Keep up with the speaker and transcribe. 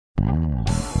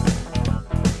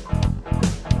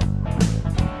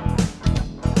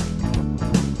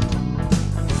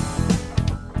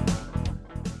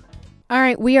All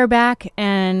right, we are back,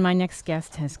 and my next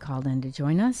guest has called in to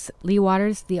join us. Lee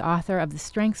Waters, the author of The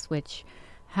Strength Switch,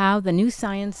 How the New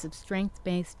Science of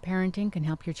Strength-Based Parenting Can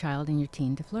Help Your Child and Your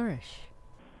Teen to Flourish.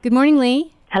 Good morning,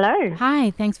 Lee. Hello.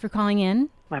 Hi, thanks for calling in.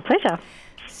 My pleasure.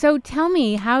 So tell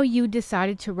me how you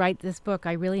decided to write this book.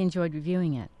 I really enjoyed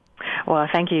reviewing it. Well,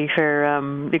 thank you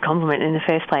for the compliment in the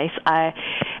first place.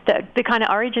 The kind of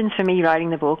origins for me writing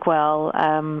the book,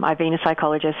 I've been a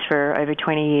psychologist for over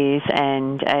 20 years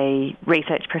and a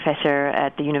research professor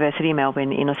at the University of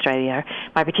Melbourne in Australia.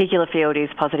 My particular field is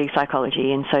positive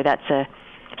psychology, and so that's a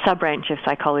sub-branch of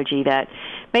psychology that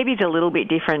maybe is a little bit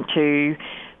different to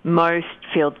most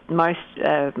of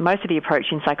the approach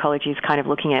in psychology is kind of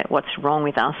looking at what's wrong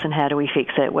with us and how do we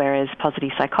fix it, whereas positive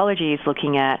psychology is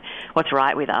looking at what's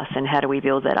right with us and how do we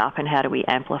build that up and how do we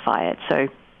amplify it. So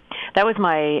that was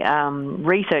my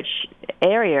research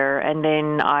area, and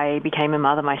then I became a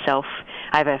mother myself.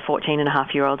 I have a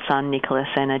 14-and-a-half-year-old son, Nicholas,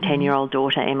 and a 10-year-old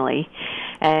daughter, Emily.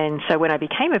 And so when I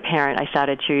became a parent, I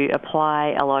started to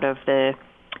apply a lot of the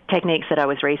techniques that I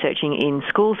was researching in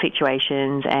school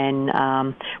situations and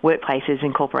workplaces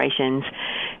and corporations,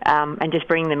 and just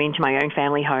bring them into my own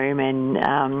family home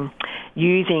and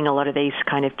using a lot of these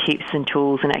kind of tips and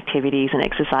tools and activities and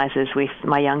exercises with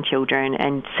my young children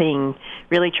and seeing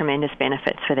really tremendous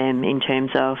benefits for them in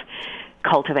terms of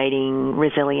cultivating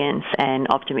resilience and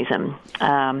optimism.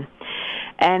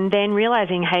 And then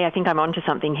realizing, hey, I think I'm onto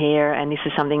something here, and this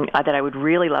is something that I would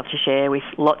really love to share with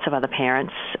lots of other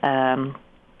parents.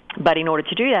 But in order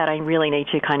to do that, I really need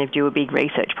to kind of do a big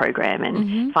research program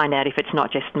and find out if it's not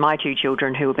just my two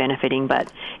children who are benefiting, but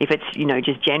if it's,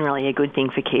 just generally a good thing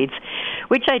for kids,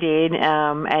 which I did.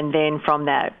 And then from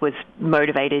that was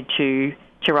motivated to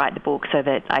write the book so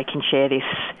that I can share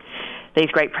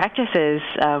these great practices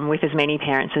with as many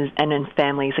parents and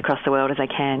families across the world as I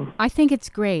can. I think it's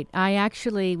great. I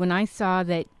actually, when I saw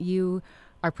that you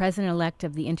are president-elect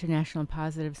of the International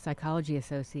Positive Psychology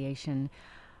Association,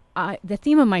 the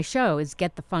theme of my show is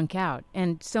Get the Funk Out.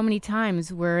 And so many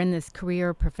times we're in this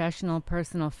career, professional,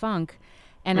 personal funk.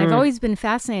 And I've always been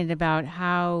fascinated about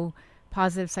how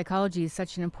positive psychology is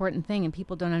such an important thing, and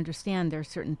people don't understand there are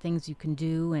certain things you can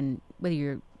do, and whether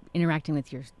you're interacting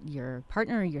with your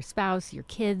partner, your spouse, your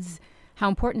kids, how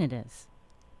important it is.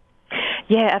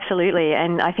 Yeah, absolutely.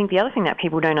 And I think the other thing that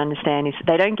people don't understand is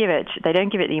they don't give it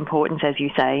the importance, as you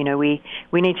say.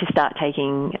 We need to start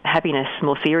taking happiness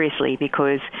more seriously,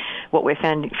 because what we're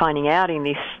finding out in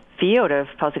this field of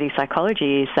positive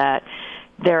psychology is that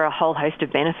there are a whole host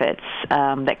of benefits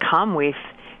that come with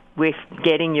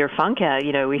getting your funk out,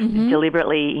 with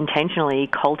deliberately, intentionally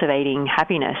cultivating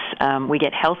happiness. We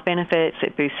get health benefits.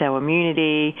 It boosts our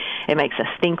immunity. It makes us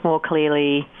think more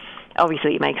clearly.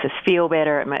 Obviously, it makes us feel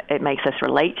better. It makes us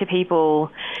relate to people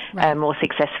more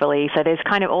successfully. So there's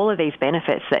kind of all of these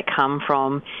benefits that come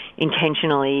from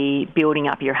intentionally building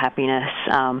up your happiness.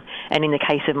 And in the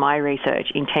case of my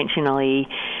research, intentionally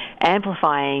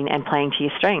amplifying and playing to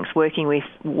your strengths, working with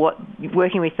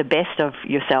the best of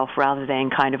yourself rather than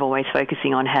kind of always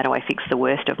focusing on how do I fix the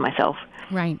worst of myself.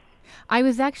 Right. I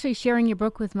was actually sharing your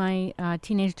book with my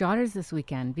teenage daughters this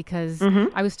weekend because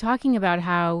I was talking about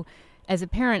how, as a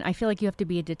parent, I feel like you have to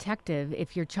be a detective.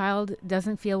 If your child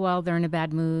doesn't feel well, they're in a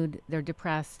bad mood, they're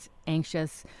depressed,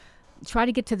 anxious, try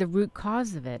to get to the root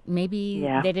cause of it. Maybe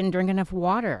they didn't drink enough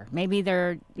water. Maybe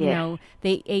they're,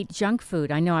 they ate junk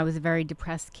food. I know I was a very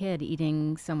depressed kid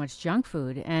eating so much junk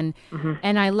food. And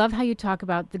I love how you talk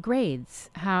about the grades,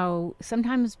 how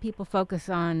sometimes people focus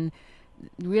on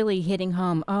really hitting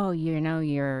home,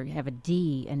 you have a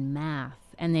D in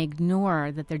math, and they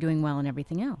ignore that they're doing well in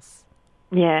everything else.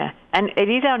 Yeah, and it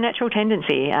is our natural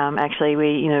tendency. Actually,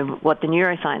 what the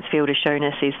neuroscience field has shown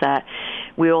us is that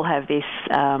we all have this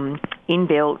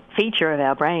inbuilt feature of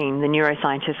our brain. The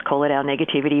neuroscientists call it our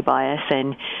negativity bias,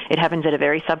 and it happens at a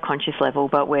very subconscious level,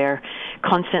 but we're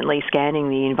constantly scanning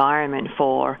the environment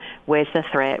for where's the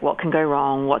threat, what can go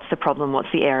wrong, what's the problem,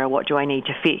 what's the error, what do I need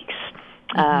to fix?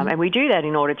 And we do that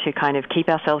in order to kind of keep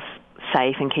ourselves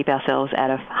safe and keep ourselves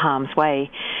out of harm's way.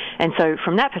 And so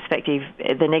from that perspective,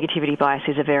 the negativity bias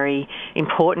is a very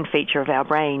important feature of our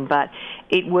brain, but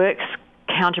it works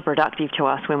counterproductive to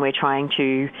us when we're trying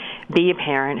to be a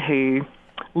parent who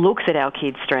looks at our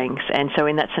kids' strengths. And so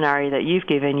in that scenario that you've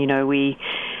given,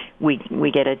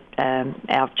 we get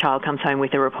our child comes home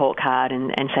with a report card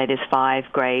and say there's 5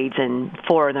 grades and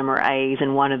 4 of them are A's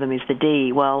and 1 of them is the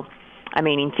D. Well, I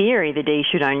mean, in theory, the D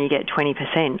should only get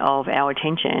 20% of our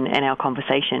attention and our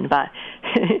conversation, but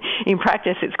in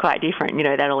practice, it's quite different.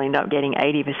 That'll end up getting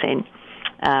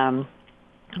 80%.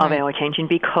 of our attention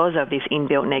because of this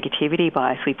inbuilt negativity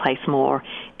bias. We place more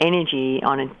energy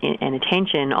on and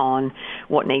attention on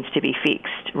what needs to be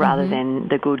fixed rather than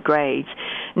the good grades.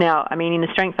 Now, I mean, in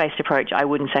the strength-based approach, I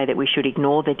wouldn't say that we should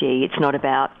ignore the D. It's not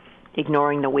about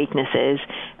ignoring the weaknesses,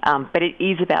 but it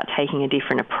is about taking a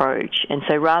different approach. And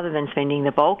so rather than spending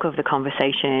the bulk of the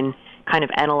conversation kind of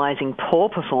analysing poor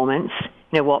performance,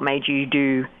 what made you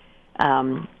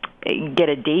get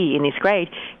a D in this grade,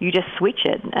 you just switch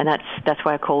it. And that's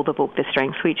why I call the book The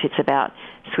Strength Switch. It's about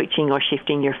switching or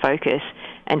shifting your focus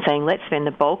and saying, let's spend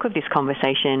the bulk of this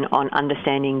conversation on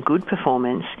understanding good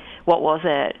performance. What was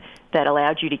it that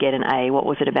allowed you to get an A? What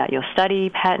was it about your study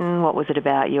pattern? What was it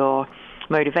about your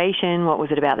motivation? What was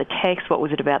it about the text? What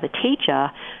was it about the teacher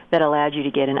that allowed you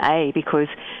to get an A? Because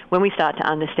when we start to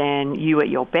understand you at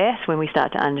your best, when we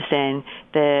start to understand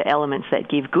the elements that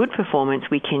give good performance,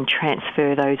 we can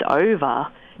transfer those over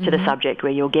to the subject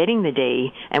where you're getting the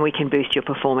D, and we can boost your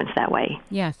performance that way.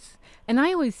 Yes. And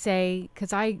I always say,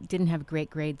 because I didn't have great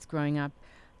grades growing up,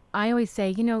 I always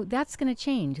say, that's going to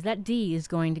change. That D is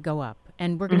going to go up.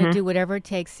 And we're going to do whatever it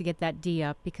takes to get that D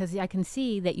up, because I can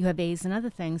see that you have A's and other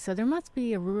things. So there must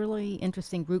be a really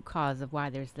interesting root cause of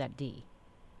why there's that D.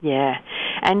 Yeah.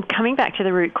 And coming back to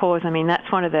the root cause, I mean,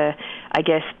 that's one of the, I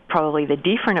guess, probably the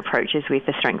different approaches with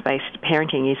the strength-based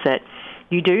parenting is that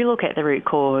you do look at the root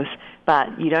cause,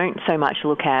 but you don't so much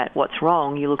look at what's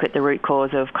wrong. You look at the root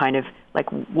cause of kind of like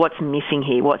what's missing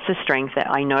here. What's the strength that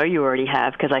I know you already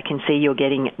have because I can see you're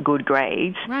getting good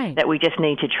grades that we just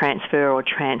need to transfer or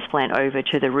transplant over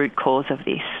to the root cause of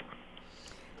this.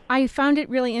 I found it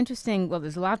really interesting. Well,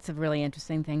 there's lots of really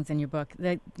interesting things in your book.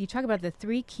 That you talk about the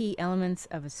 3 key elements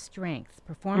of a strength: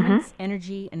 performance,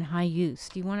 energy, and high use.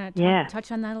 Do you want to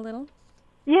touch on that a little?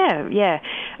 Yeah.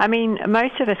 I mean,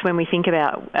 most of us, when we think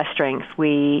about a strength,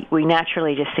 we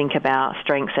naturally just think about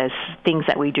strengths as things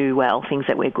that we do well, things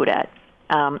that we're good at.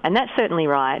 And that's certainly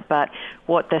right, but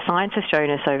what the science has shown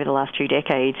us over the last 2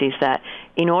 decades is that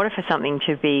in order for something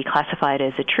to be classified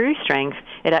as a true strength,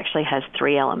 it actually has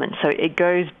 3 elements. So it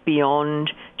goes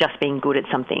beyond just being good at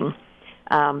something.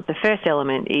 The first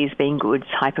element is being good,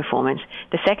 it's high performance.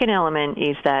 The second element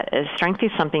is that a strength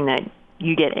is something that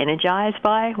you get energized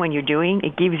by when you're doing.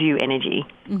 It gives you energy.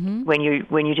 When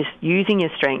you're just using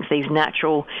your strengths, these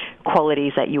natural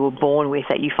qualities that you were born with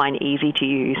that you find easy to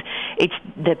use. It's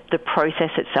the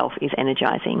process itself is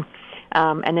energizing.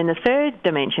 And then the third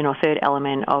dimension or third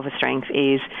element of a strength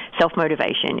is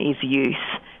self-motivation, is use.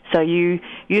 So you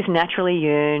just naturally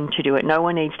yearn to do it. No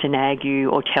one needs to nag you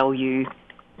or tell you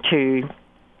to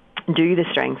do the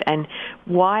strength. And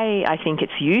why I think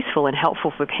it's useful and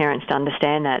helpful for parents to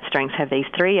understand that strengths have these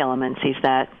 3 elements is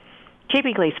that,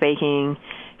 typically speaking,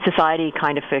 society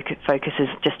kind of focuses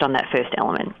just on that first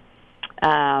element.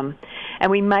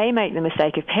 And we may make the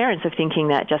mistake of parents of thinking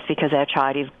that just because our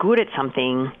child is good at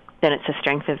something, then it's a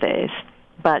strength of theirs.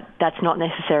 But that's not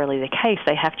necessarily the case.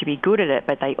 They have to be good at it,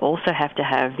 but they also have to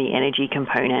have the energy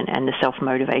component and the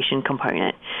self-motivation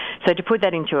component. So to put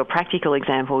that into a practical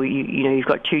example, you've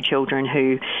got 2 children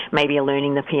who maybe are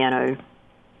learning the piano,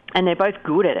 and they're both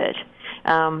good at it.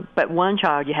 But one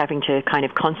child you're having to kind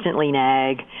of constantly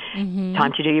nag,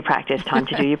 time to do your practice, time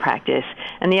to do your practice.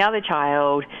 And the other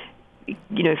child,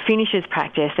 finishes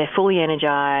practice, they're fully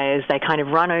energized, they kind of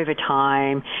run over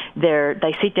time,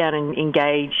 they sit down and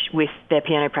engage with their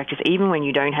piano practice even when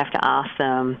you don't have to ask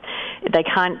them. They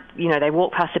can't, they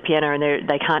walk past the piano and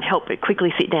they can't help but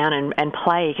quickly sit down and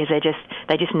play because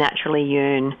they just naturally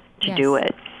yearn to do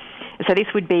it. So this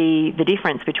would be the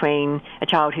difference between a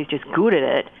child who's just good at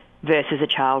it versus a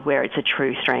child where it's a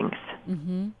true strength.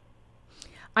 You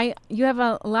have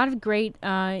a lot of great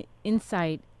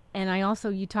insight. And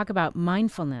you talk about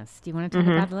mindfulness. Do you want to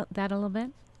talk about that a little bit?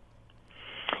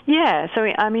 Yeah, so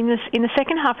I mean, in the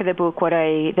second half of the book,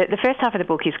 the first half of the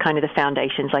book is kind of the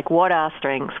foundations, like what are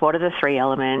strengths, what are the 3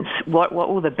 elements, what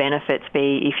will the benefits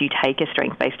be if you take a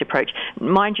strength-based approach?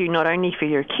 Mind you, not only for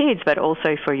your kids, but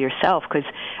also for yourself, because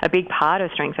a big part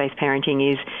of strength-based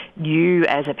parenting is you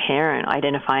as a parent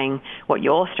identifying what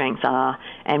your strengths are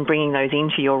and bringing those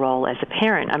into your role as a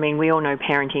parent. I mean, we all know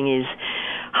parenting is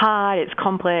hard, it's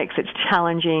complex, it's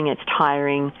challenging, it's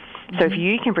tiring. So if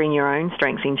you can bring your own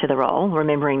strengths into the role,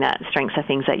 remembering that strengths are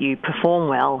things that you perform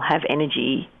well, have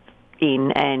energy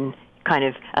in, and kind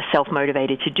of are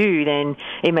self-motivated to do, then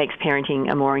it makes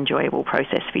parenting a more enjoyable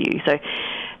process for you. So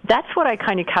that's what I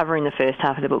kind of cover in the first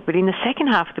half of the book. But in the second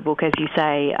half of the book, as you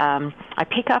say, I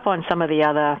pick up on some of the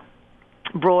other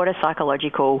broader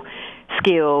psychological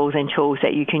skills and tools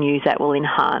that you can use that will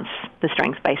enhance the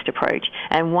strengths-based approach.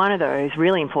 And one of those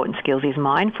really important skills is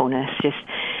mindfulness, just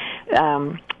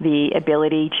the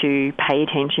ability to pay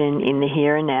attention in the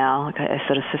here and now, like a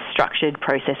sort of structured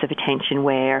process of attention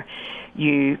where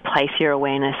you place your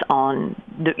awareness on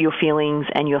your feelings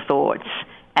and your thoughts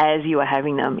as you are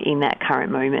having them in that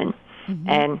current moment. Mm-hmm.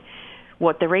 And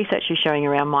what the research is showing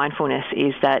around mindfulness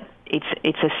is that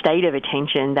it's a state of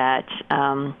attention that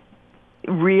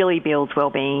really builds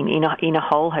well-being in a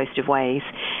whole host of ways.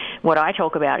 What I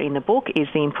talk about in the book is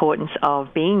the importance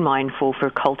of being mindful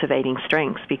for cultivating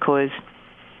strengths, because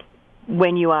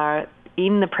when you are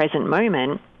in the present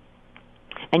moment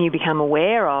and you become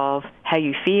aware of how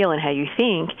you feel and how you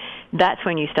think, that's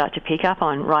when you start to pick up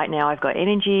on, right now I've got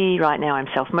energy, right now I'm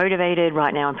self-motivated,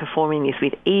 right now I'm performing this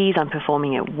with ease, I'm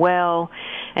performing it well.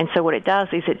 And so what it does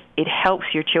is it helps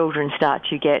your children start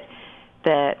to get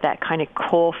that kind of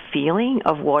core feeling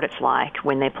of what it's like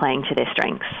when they're playing to their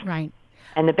strengths. Right.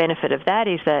 And the benefit of that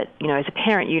is that, as a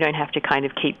parent, you don't have to kind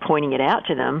of keep pointing it out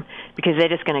to them, because they're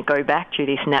just going to go back to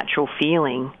this natural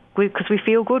feeling, because we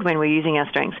feel good when we're using our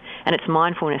strengths. And it's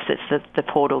mindfulness that's the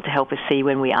portal to help us see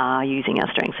when we are using our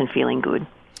strengths and feeling good.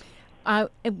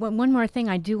 One more thing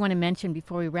I do want to mention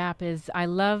before we wrap is I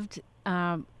loved,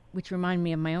 which reminded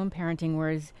me of my own parenting,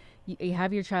 whereas you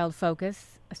have your child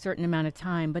focus a certain amount of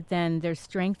time, but then there's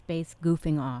strength-based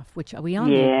goofing off, which we all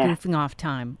need goofing off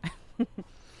time.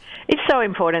 It's so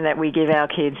important that we give our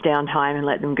kids downtime and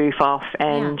let them goof off.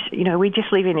 And, we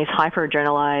just live in this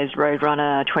hyper-adrenalized,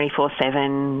 roadrunner,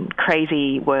 24/7,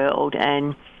 crazy world.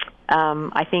 And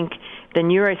I think the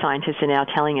neuroscientists are now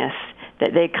telling us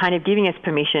that they're kind of giving us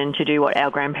permission to do what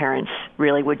our grandparents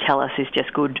really would tell us is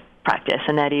just good practice,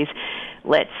 and that is,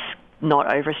 let's not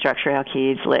overstructure our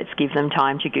kids, let's give them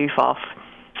time to goof off.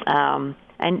 And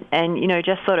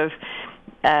just sort of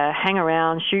hang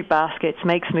around, shoot baskets,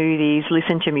 make smoothies,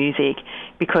 listen to music,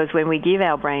 because when we give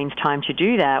our brains time to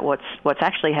do that, what's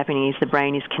actually happening is the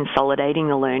brain is consolidating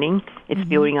the learning. It's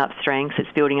building up strengths, it's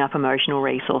building up emotional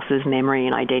resources, memory,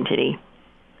 and identity.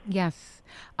 Yes.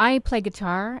 I play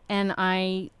guitar, and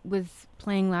I was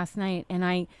playing last night,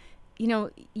 and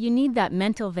you need that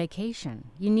mental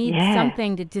vacation. You need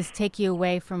something to just take you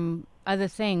away from other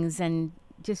things and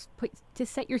just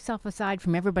set yourself aside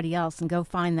from everybody else and go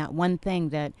find that one thing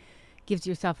that gives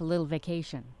yourself a little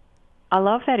vacation. I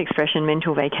love that expression,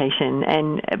 mental vacation.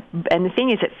 And the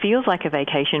thing is, it feels like a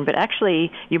vacation, but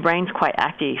actually your brain's quite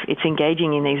active. It's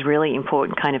engaging in these really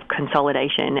important kind of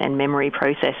consolidation and memory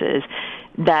processes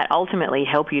that ultimately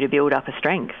help you to build up a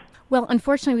strength. Well,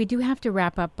 unfortunately, we do have to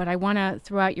wrap up, but I want to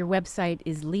throw out your website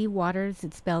is Lea Waters.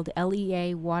 It's spelled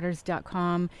LEA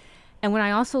Waters.com. And what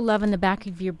I also love in the back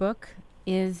of your book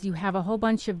is you have a whole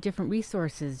bunch of different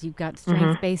resources. You've got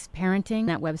strength-based parenting.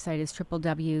 That website is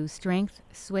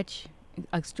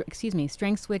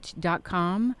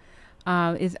strengthswitch.com.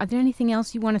 Are there anything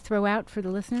else you want to throw out for the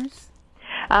listeners?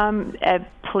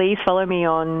 Please follow me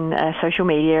on social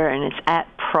media, and it's at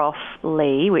Prof.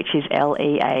 Lea, which is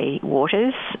LEA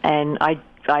Waters. And I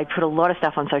put a lot of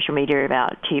stuff on social media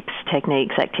about tips,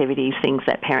 techniques, activities, things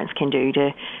that parents can do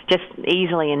to just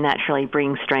easily and naturally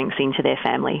bring strengths into their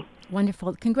family.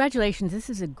 Wonderful. Congratulations. This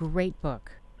is a great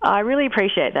book. I really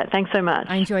appreciate that. Thanks so much.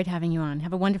 I enjoyed having you on.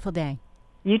 Have a wonderful day.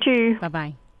 You too.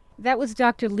 Bye-bye. That was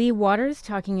Dr. Lea Waters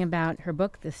talking about her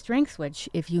book, The Strength Switch.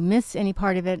 If you miss any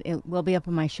part of it, it will be up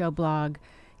on my show blog,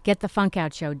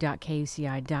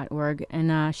 getthefunkoutshow.kuci.org.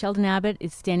 And Sheldon Abbott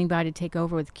is standing by to take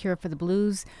over with Cure for the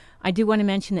Blues. I do want to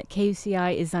mention that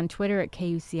KUCI is on Twitter at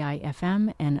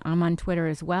KUCI-FM, and I'm on Twitter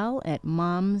as well at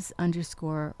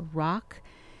moms_rock.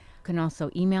 You can also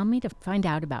email me to find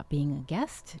out about being a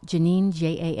guest. Janine,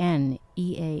 Janeeane,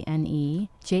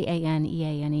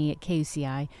 Janeeane at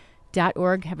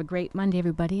KUCI.org. Have a great Monday,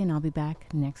 everybody, and I'll be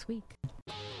back next week.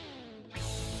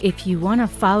 If you want to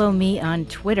follow me on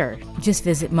Twitter, just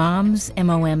visit moms,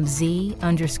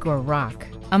 MOMZ_rock.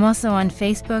 I'm also on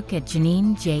Facebook at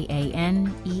Janine,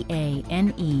 Janeeane,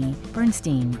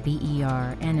 Bernstein,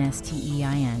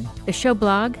 Bernstein. The show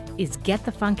blog is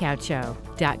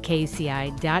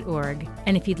getthefunkoutshow.kuci.org.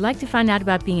 And if you'd like to find out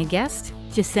about being a guest,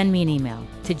 just send me an email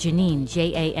to Janine,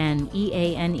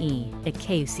 Janeeane, at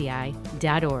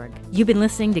KUCI.org. You've been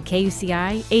listening to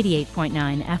KUCI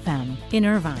 88.9 FM in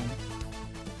Irvine.